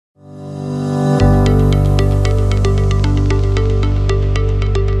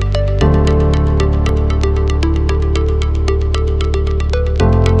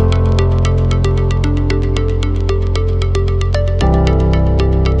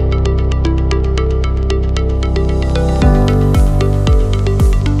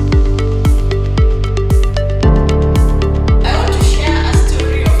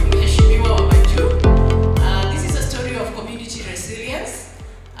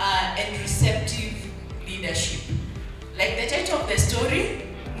and receptive leadership. Like the title of the story,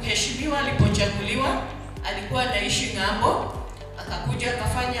 Mheshimiwa alipochaguliwa, alikuwa anaishi ng'ambo, akakuja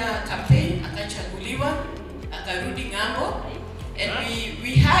akafanya campaign, akachaguliwa, akarudi ng'ambo, and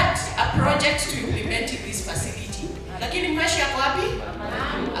we had a project to implement in this facility. Lakini Mheshi ako wapi?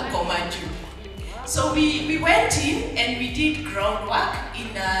 Ako majuu. So we went in and we did groundwork in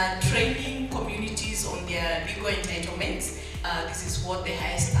training communities on their legal entitlements. This is what the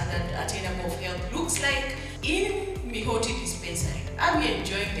highest standard attainable of health looks like in Mihoti dispensary. Are we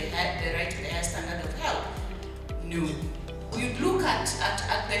enjoying the right to the highest standard of health? No. You look at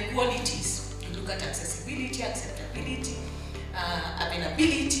the qualities. You look at accessibility, acceptability,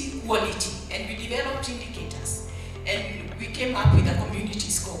 availability, quality, and we developed indicators. And we came up with a community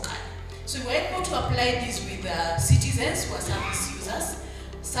scorecard. So we were able to apply this with citizens who are service users,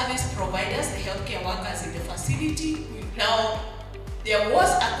 service providers, the healthcare workers in the facility. Now, there was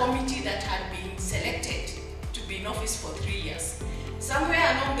a committee that had been selected to be in office for 3 years. Somewhere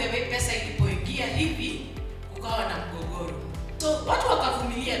along the way, pesa ilipoingia hivi, kukawa na mgogoro. So watu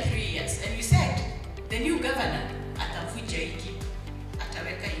wakavumilia 3 years, and we said, the new governor atavuja hiki,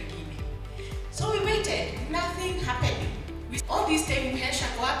 ataweka ingine. So we waited, nothing happened. All this time Mhesha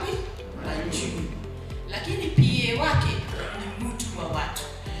kwa wapi? Majuu. Lakini PA wake ni mtu wa watu.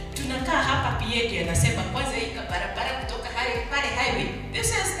 Tunakaa hapa PA ndiye anasema kwanza hii barabara kutoka pale highway. This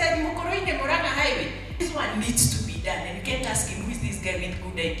is the Mukoroine Morana highway. This one needs to be done, and you can't ask him who is this guy with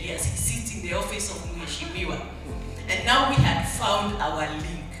good ideas. He sits in the office of Mheshimiwa. And now we had found our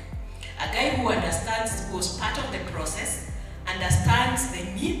link. A guy who understands, who was part of the process, understands the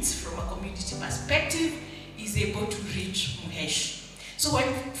needs from a community perspective, is able to reach Mheshi. So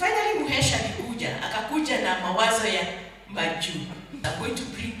when finally Mheshi alikuja, akakuja na mawazo ya majuu. I'm going to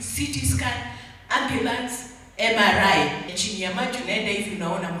bring CT scan, ambulance, MRI. Chini ya majuu naenda hivi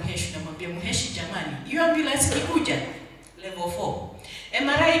unaona Mheshi, namwambia Mheshi jamani, hiyo ambulance ikikuja level 4.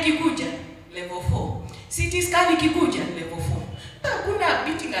 MRI ikikuja level 4. CT scan ikikuja level 4. Hakuna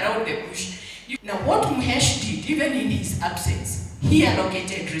beating around the bush. Now what Mheshi did, even in his absence, he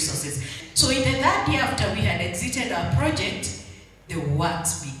allocated resources. So in the third year after we had exited our project, the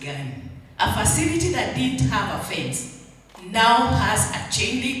works began. A facility that didn't have a fence now has a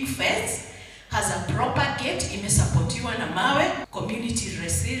chain link fence, has a proper gate, imesapotiwa na mawe, community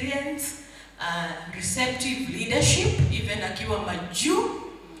resilience, receptive leadership, even akiwa majuu,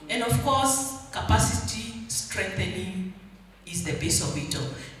 and of course capacity strengthening is the base of it all.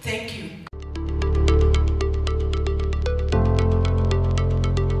 Thank you.